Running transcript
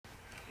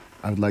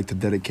I would like to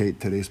dedicate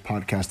today's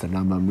podcast and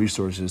Rambam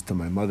resources to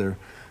my mother,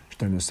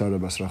 Shtar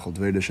Bas Rachel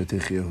Dveida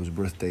Shetichia, whose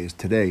birthday is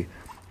today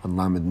on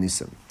Lamed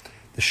Nisan.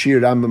 The Shir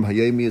Rambam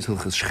Hayemi is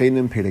Hilchas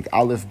Shchenim, Perek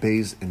Aleph,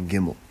 Beis, and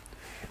Gimel.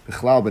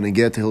 B'chlal, when I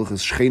get to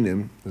Hilchas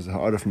Shchenim, there's a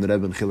ha'ara from the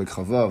Rebbe in Chilek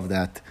Chavav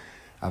that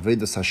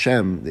Avedas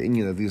Hashem, the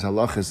inyan of these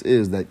halachas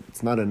is that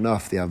it's not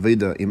enough, the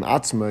Aveda im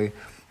Atzmai,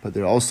 but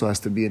there also has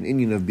to be an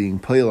inyan of being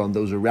payil on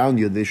those around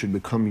you. They should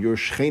become your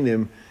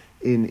Shchenim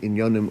in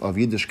inyanim of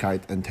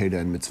Yiddishkeit and Teda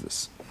and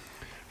Mitzvahs.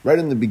 Right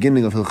in the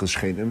beginning of Hilchas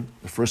Shchenim,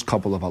 the first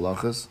couple of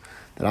halachas,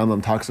 the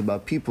Rambam talks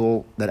about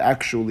people that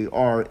actually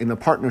are in a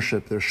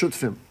partnership, they're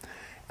shutfim.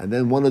 And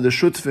then one of the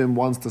shutfim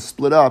wants to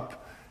split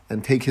up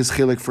and take his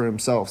chilek for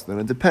himself. So then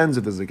it depends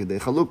if there's a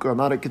kedei chalukah or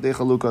not a kedei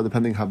chalukah,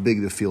 depending how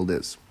big the field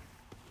is.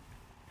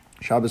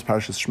 Shabbos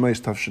Parashas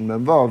Shmos Tafshin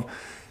Mem Vav,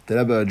 the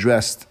Rebbe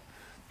addressed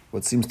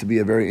what seems to be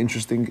a very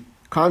interesting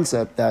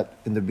concept that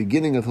in the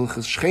beginning of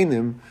Hilchas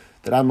Shchenim,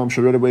 the Rambam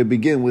should right away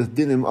begin with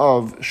dinim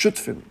of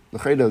shutfin.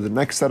 The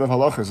next set of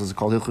halachas is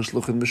called Hilchas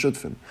Shluchin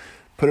B'Shutfin.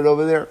 Put it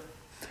over there.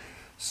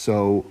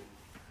 So,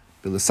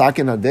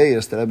 B'Lesakin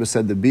Hadeyas, the Rebbe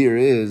said the beer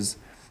is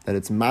that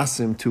it's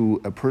masim to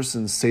a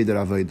person's Seder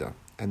Aveda.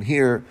 And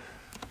here,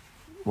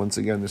 once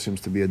again, there seems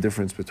to be a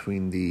difference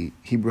between the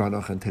Hebrew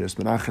Hanach and Teres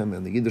Menachem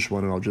and the Yiddish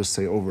one, and I'll just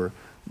say over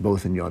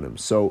both in Yonim.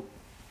 So,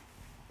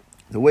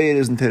 the way it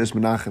is in Teres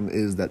Menachem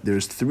is that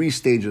there's 3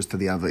 stages to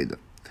the Aveda.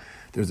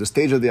 There's a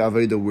stage of the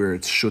Aveda where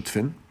it's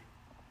shutfin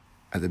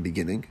at the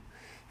beginning,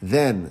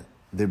 then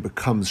there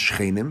becomes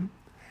shchenim,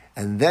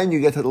 and then you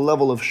get to the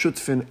level of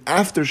shutfin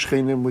after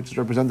shchenim, which is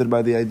represented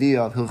by the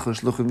idea of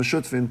hilchas shluchin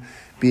v'shutfin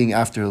being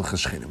after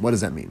hilchas shchenim. What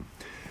does that mean?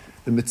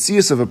 The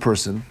metzius of a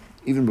person,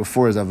 even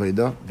before his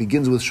Aveda,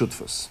 begins with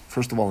shutfus.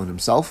 First of all, in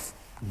himself,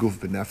 guf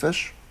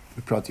b'nefesh,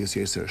 v'pratius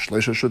yeser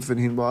shleisha shutfin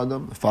hin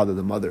ba'adam, the father,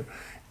 the mother,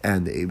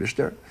 and the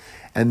Eibishter.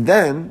 And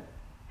then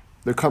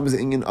there comes the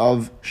inyan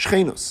of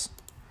shchenus.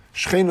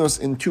 Shchenos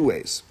in 2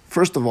 ways.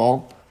 First of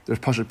all, there's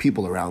pasha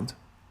people around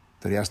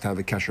that he has to have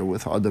a kesher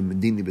with. Adam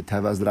medini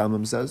b'teva, as the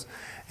Rambam says,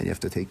 and you have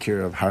to take care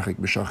of harchik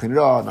b'shachin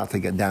ra, not to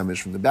get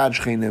damaged from the bad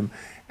shchenim,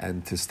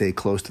 and to stay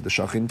close to the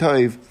shachin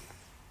toiv.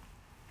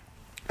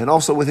 And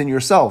also within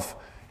yourself,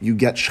 you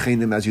get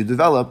shchenim as you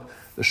develop,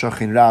 the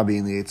shachin ra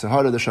being the Yetzer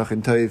Hara, the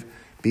shachin toiv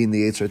being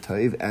the Yetzer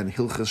Toiv, and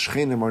hilchas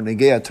shchenim are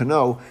negeya to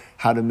know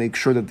how to make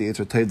sure that the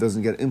Yetzer Toiv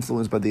doesn't get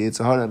influenced by the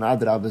Yetzer Hara, and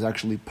Adrab is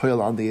actually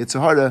poil on the Yetzer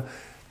Hara,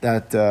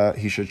 that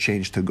he should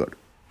change to good.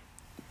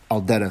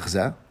 Al derech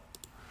zeh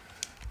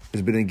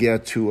is being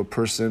geared to a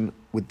person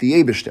with the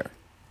Eibishter.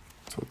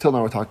 So till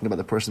now we're talking about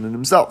the person in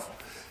himself.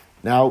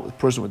 Now the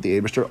person with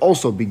the Eibishter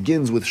also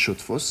begins with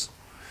shutfus,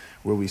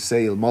 where we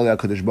say Malei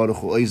HaKadosh Baruch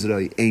Hu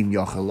Oizrei Ein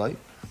Yachalai.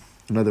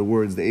 In other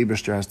words, the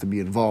Eibishter has to be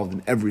involved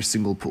in every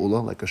single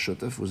pu'ula, like a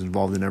shutaf was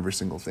involved in every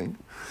single thing.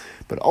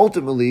 But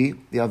ultimately,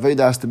 the Aveda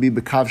has to be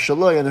bekav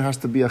shaloi, and there has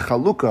to be a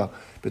chalukah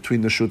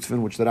between the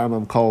shutfin, which the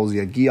Rambam calls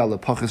yagia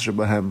lepachis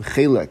shebahem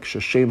chelek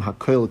sheshem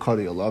hakoil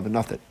kari alav, and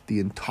not that the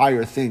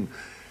entire thing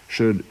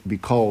should be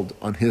called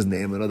on his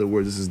name. In other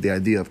words, this is the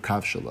idea of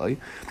kav shaloi.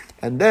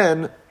 And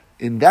then,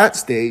 in that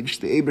stage,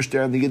 the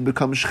Eibishter and the Yid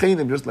become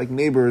shchenim, just like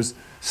neighbors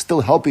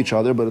still help each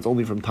other, but it's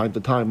only from time to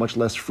time, much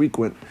less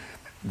frequent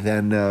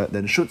than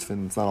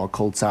shutfin. It's not all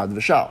kol tzad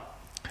v'shal.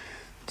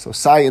 So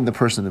sai in the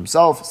person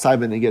himself, sai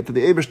when they get to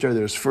the Eibishter,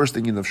 there's first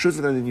inyan of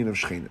shutfin and inyan of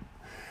shchenim.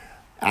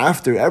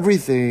 After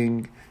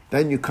everything,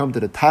 then you come to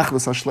the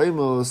tachlis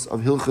hashleimus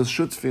of hilchas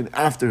shutfin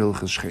after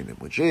hilchas shchenim,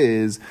 which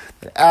is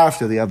that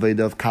after the Aveda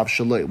of kav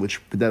shaloi,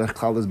 which b'derech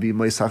klal is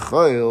b'mais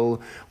hachoil,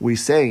 we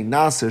say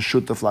nasa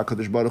shutaf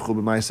lakadosh baruch hu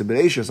b'mais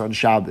bereishis on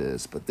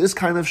Shabbos. But this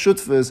kind of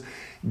shutfas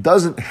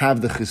doesn't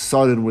have the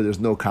chisaron where there's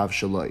no kav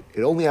shaloi.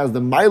 It only has the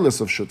milas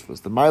of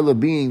shutfas. The mila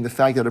being the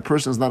fact that a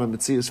person is not a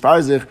mitzias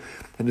farzich,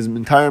 and his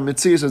entire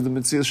mitzias is the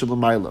mitzias shel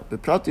mila.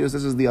 But pratius,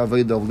 this is the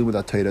Aveda of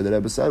limud HaTorah that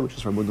Rebbe said, which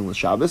is from Mudun with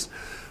Shabbos,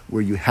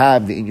 where you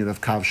have the inyan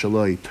of kav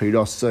shaloi,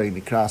 Torah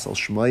nikras al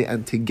shmai,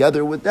 and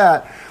together with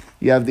that,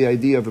 you have the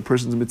idea of a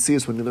person's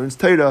mitzias when he learns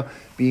Torah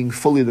being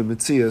fully the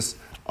mitzias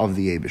of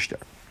the Eibishter.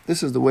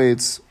 This is the way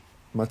it's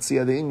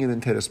matzia the inyan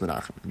in Teres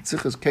Menachem. In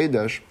Tzichas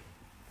Kedesh,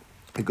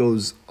 it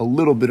goes a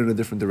little bit in a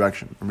different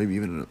direction, or maybe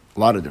even in a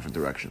lot of different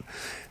direction.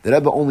 The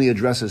Rebbe only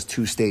addresses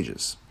 2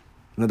 stages.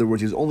 In other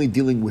words, he's only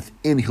dealing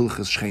within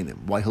Hilchas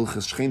Shchenim. Why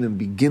Hilchas Shchenim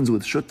begins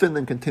with Shutfin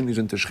and continues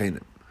into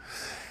Shchenim.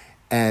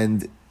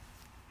 And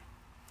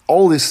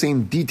all the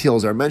same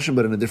details are mentioned,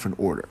 but in a different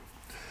order.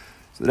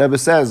 So the Rebbe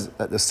says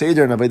that the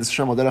Seder and Avodas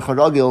Hashem al derech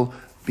haragil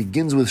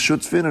begins with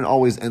Shutfin and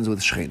always ends with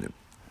Shchenim.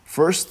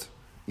 First,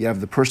 you have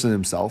the person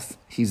himself.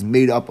 He's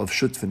made up of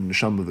Shutfin,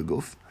 Neshama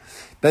v'guf.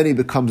 Then he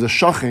becomes a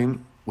shachin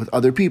with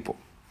other people.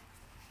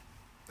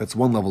 That's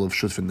one level of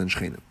shutfin than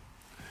shchenim.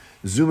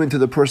 Zoom into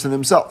the person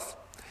himself.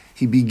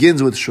 He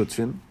begins with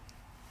shutfin.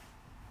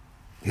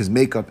 His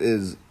makeup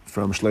is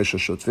from shleisha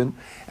shutfin.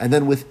 And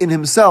then within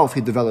himself,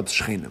 he develops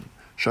shchenim.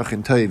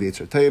 Shachin Toiv,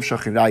 Yetzer Toiv,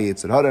 Shachin Ra,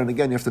 Yetzer Hara. And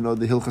again, you have to know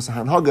the Hilchas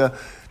HaHanhaga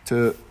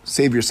to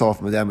save yourself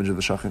from the damage of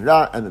the Shachin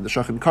Ra, and that the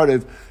Shachin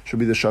Karev should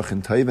be the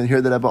Shachin Toiv. And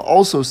here the Rebbe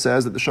also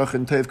says that the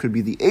Shachin Toiv could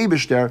be the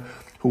Eibishter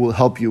who will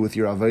help you with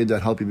your Avodah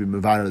and help you be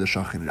Mevarer the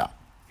Shachin Ra.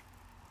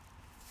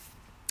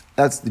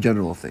 That's the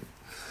general thing.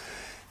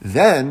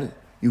 Then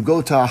you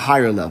go to a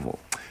higher level.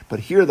 But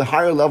here the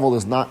higher level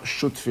is not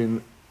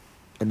Shutfin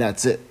and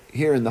that's it.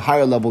 Here in the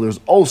higher level there's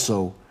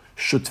also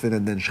Shutfin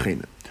and then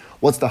Shchenim.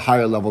 What's the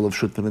higher level of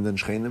Shutfin and then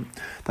Shchenim?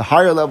 The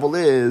higher level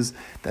is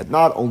that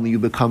not only you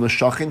become a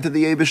Shachin to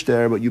the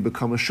Eibishter, but you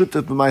become a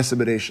Shutf b'Maaseh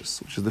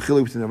Bereishis, which is the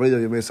chiluk between Avodah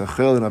Yom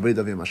Chol and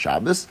Avodah Yom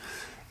HaShabbos.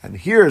 And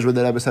here's where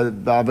the Rebbe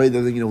said Avodah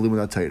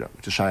Limud HaTorah,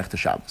 which is Shaykh to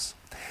Shabbos.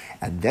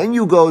 And then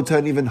you go to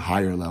an even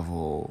higher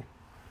level.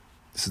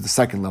 This is the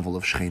second level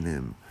of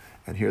Shchenim.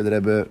 And here the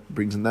Rebbe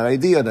brings in that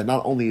idea that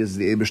not only is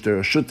the Eibishter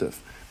a Shutf,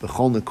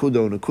 B'chol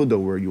Nekudo,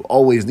 where you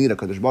always need a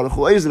Kadosh Baruch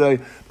Hu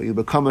Ezrei, but you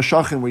become a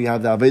Shachin where you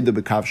have the Aveda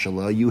B'kav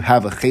Shalah, you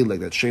have a Chelek,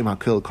 that Shem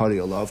HaKil Kari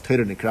Olav,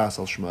 Torah Nikras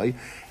Al Shmai,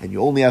 and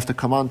you only have to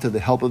come on to the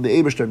help of the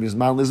Eibishter,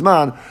 Mizman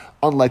Lizman,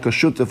 unlike a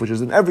Shutf, which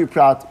is in every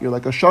prat, you're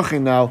like a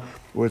Shachin now,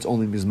 where it's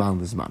only Mizman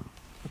Lizman.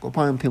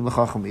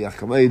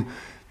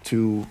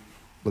 To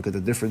look at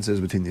the differences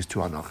between these two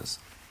Hanachas.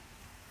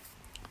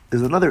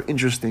 There's another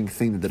interesting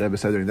thing that the Rebbe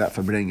said during that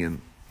Farbrengen,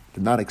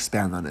 did not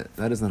expand on it.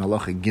 That is in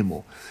Halacha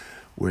Gimel,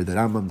 where the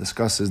Rambam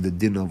discusses the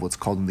din of what's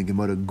called in the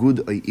Gemara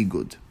gud or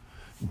igud.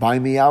 Buy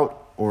me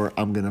out, or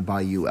I'm going to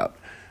buy you out.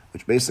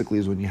 Which basically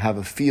is when you have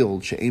a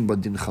field, she'ein ba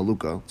din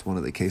chaluka, it's one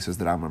of the cases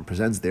that Rambam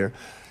presents there,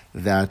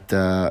 that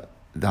the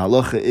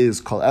halacha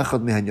is, kol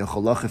echad mehen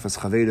yachol lachif es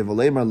chaveireh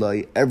v'leimar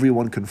lai,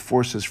 everyone can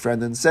force his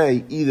friend and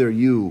say, either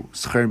you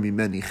scher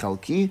mimeni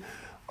chalki,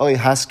 oy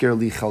hasker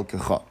li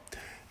chalkecha.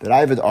 The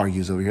Ravid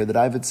argues over here, the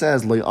Ravid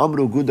says, Lo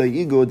amru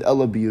gudai igud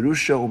ela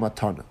b'Yerusha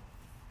u'matana,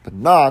 but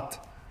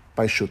not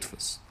by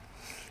shutfas.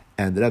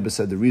 And the Rebbe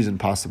said the reason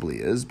possibly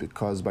is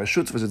because by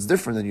shutfas it's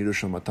different than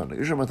Yerusha u'matana.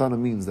 Yerusha u'matana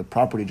means the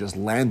property just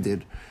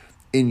landed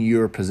in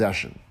your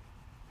possession,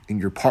 in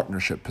your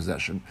partnership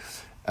possession,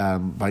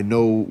 by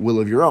no will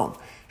of your own.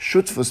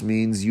 Shutfas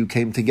means you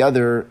came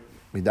together,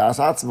 midas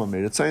atzma,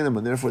 made it saying them,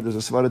 and therefore there's a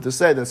svara to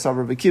say that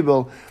savar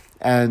v'kibel,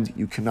 and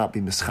you cannot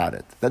be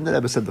mischadet. Then the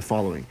Rebbe said the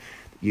following,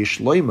 Yesh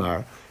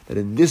loymar, that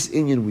in this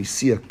inyan we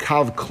see a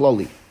kav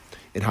klali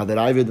in how the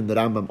Ravid and the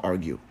Rambam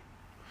argue,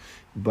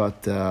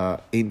 but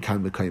ein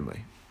kan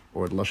b'kaimai,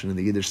 or the lashon in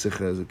the Yiddish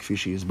sikha is a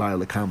kfishi is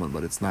ba'al lekaman,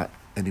 but it's not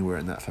anywhere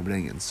in that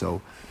Farbrengen.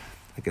 So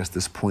I guess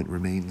this point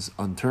remains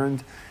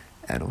unturned,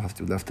 and we'll have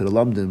to be left to the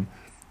lamdim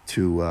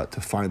to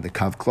find the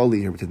kav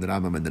klali here between the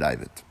Rambam and the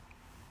Ravid.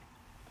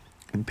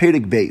 In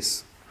Perek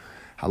Beis,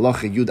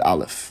 halacha Yud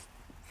Aleph,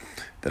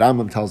 the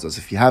Rambam tells us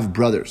if you have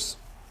brothers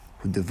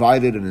who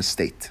divided an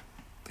estate,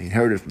 they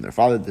inherited from their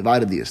father,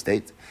 divided the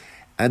estate,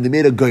 and they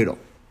made a geidel.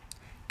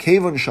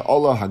 Kevon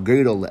sha'ala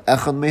ha-geidel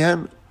le'echad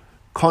mehen,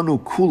 kanu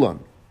kulan.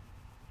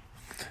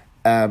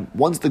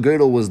 Once the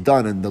geidel was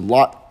done and the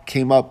lot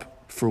came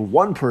up for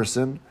one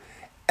person,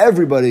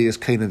 everybody is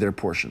kain of their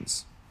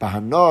portions.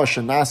 Because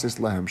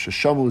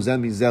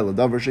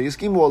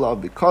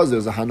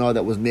there's a hana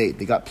that was made.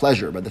 They got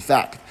pleasure by the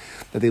fact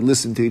that they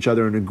listened to each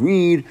other and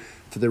agreed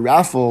to the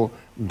raffle.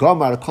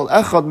 Gamar kol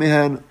echad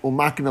mehen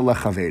umakna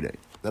lechaveirei.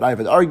 That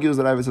Ravid argues,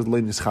 that Ravid says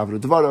lein nischavru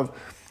dvarav.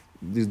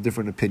 There's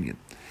different opinion.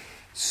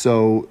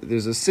 So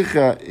there's a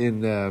sikha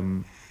in I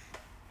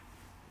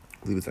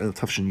believe it's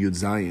Tafshin Yud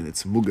Zayin.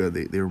 It's Muga.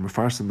 They were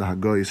mefarsim the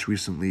Hagoyis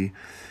recently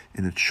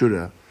in a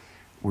Tshura,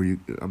 where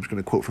I'm just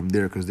going to quote from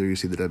there because there you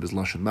see the Rebbe's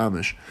lashon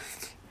mamish,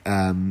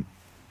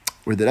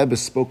 where the Rebbe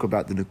spoke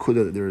about the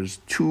nekuda that there's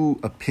two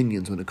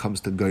opinions when it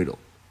comes to geidel,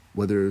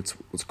 whether it's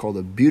what's called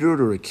a birur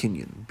or a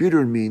kinyan.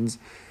 Birur means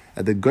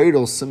that the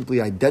geidel simply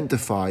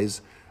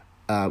identifies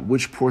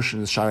which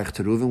portion is shaykh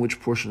to Reuven,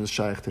 which portion is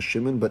shaykh to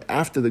Shimon, but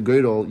after the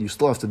geidel, you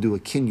still have to do a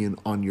kinyan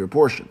on your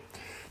portion.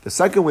 The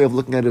second way of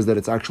looking at it is that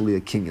it's actually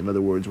a kinyan. In other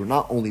words, we're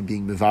not only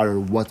being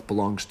mevarer what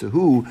belongs to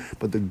who,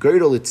 but the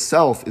geidel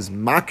itself is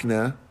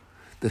makna,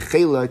 the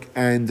chelek,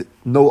 and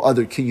no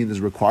other kinyan is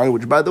required,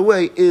 which, by the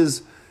way,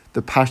 is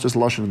the pashtus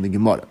lashon in the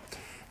Gemara.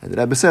 And the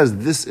Rebbe says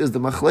this is the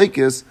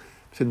machlekes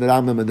between the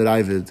Rambam and the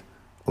Ravid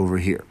over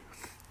here.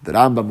 The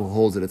Rambam who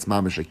holds that it's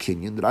mamish a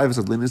kinyan. The Ravid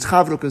says lin is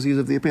chavro because he's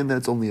of the opinion that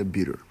it's only a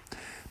birur.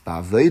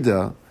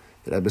 Ba'aveda,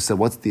 the Rebbe said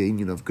what's the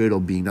union of geidel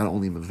being not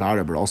only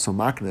mevara but also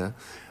makna?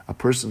 A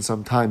person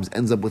sometimes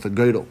ends up with a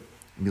geidel.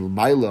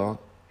 Milmaila,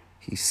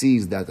 he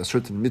sees that a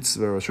certain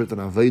mitzvah or a certain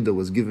aveda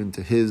was given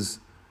to his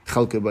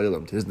chalke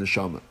ba'ilam, to his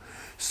neshama.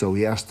 So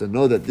he has to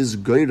know that this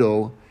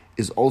geidel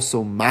is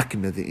also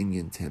makna the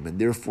inyan to him, and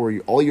therefore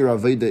all your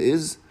aveda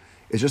is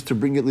just to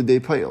bring it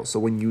lidei payil. So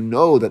when you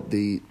know that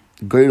the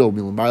geidel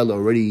milmaila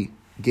already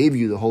gave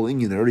you the whole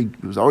inyan,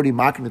 it was already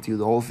makna to you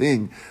the whole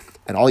thing,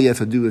 and all you have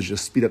to do is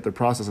just speed up the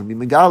process and be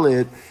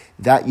megaleh,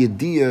 that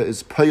yediyah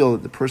is payil,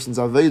 that the person's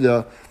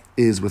aveda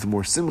is with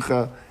more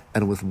simcha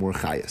and with more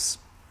chayas.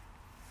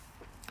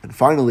 And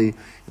finally,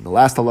 in the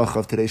last halacha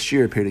of today's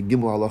shir, Perek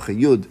Gimel halacha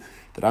Yud,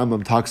 the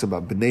Rambam talks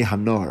about bnei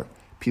hanohar,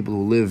 people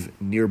who live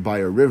nearby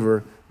a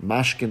river,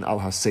 mashkin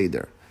al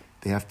haseder.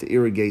 They have to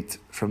irrigate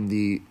from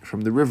the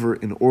river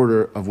in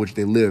order of which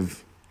they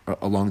live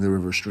along the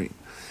river stream.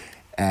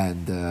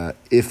 And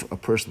if a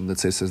person,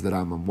 let's say, says that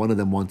one of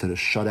them wanted to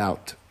shut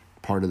out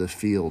part of the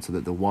field so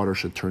that the water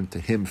should turn to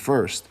him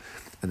first,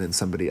 and then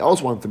somebody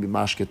else wanted to be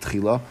mashke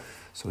tchila,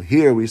 so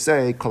here we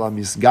say kol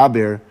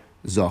misgaber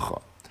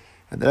zocha.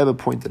 And the Rebbe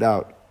pointed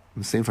out,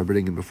 the same for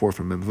reading before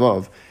from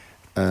Memvav,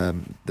 that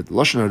the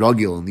lashon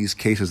haragil in these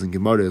cases in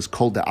Gemara is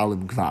kol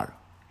de'alim gvar.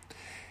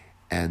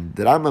 And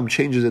the Rambam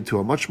changes it to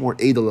a much more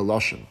edel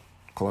lashon,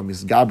 kol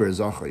misgaber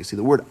zocha. You see,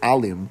 the word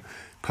alim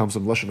comes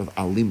from lashon of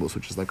alimus,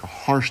 which is like a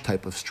harsh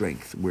type of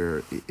strength,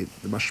 where the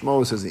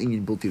mashmo says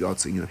inyin bulti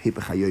ratzi,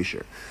 hepech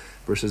hayosher.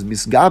 Versus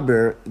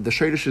misgaber, the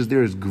shaydish is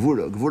there is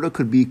gvura. Gvura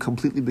could be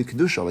completely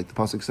b'kedusha, like the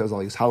pasuk says,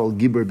 like halal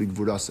giber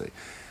b'gvurase.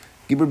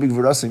 Giber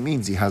b'gvurase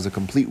means he has a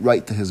complete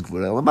right to his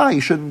gvura. Elamai, he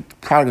shouldn't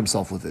pride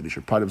himself with it. He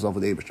should pride himself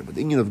with Eibusha. But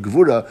the inyan of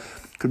gvura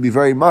could be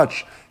very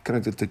much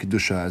connected to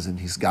kedusha, as in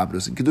his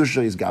gabrus in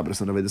kedusha, his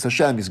gabrus on Avodas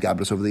Hashem, his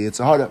gabrus over the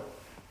Yetzer Hara.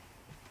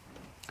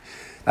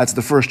 That's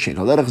the first chain.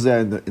 In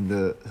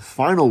the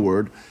final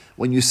word,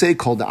 when you say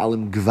called the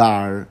alim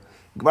gvar,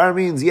 gvar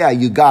means, yeah,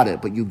 you got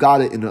it, but you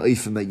got it in an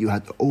eifim that you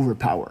had to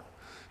overpower.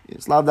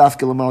 It's lav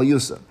dafke l'mal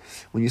yusa.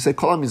 When you say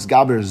kol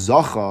misgaber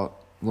zocha,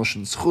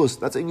 loshen schus,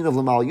 that's a union of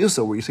l'mal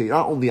yusa, where you say,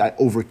 not only I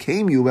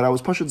overcame you, but I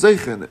was pashat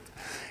zeich in it.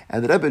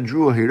 And the Rebbe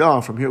drew a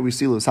hira, from here we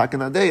see l'saken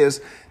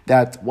adeyes,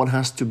 that one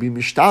has to be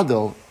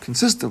mishtadel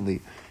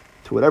consistently,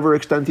 to whatever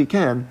extent he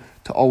can,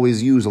 to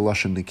always use a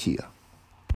lashon nekiah.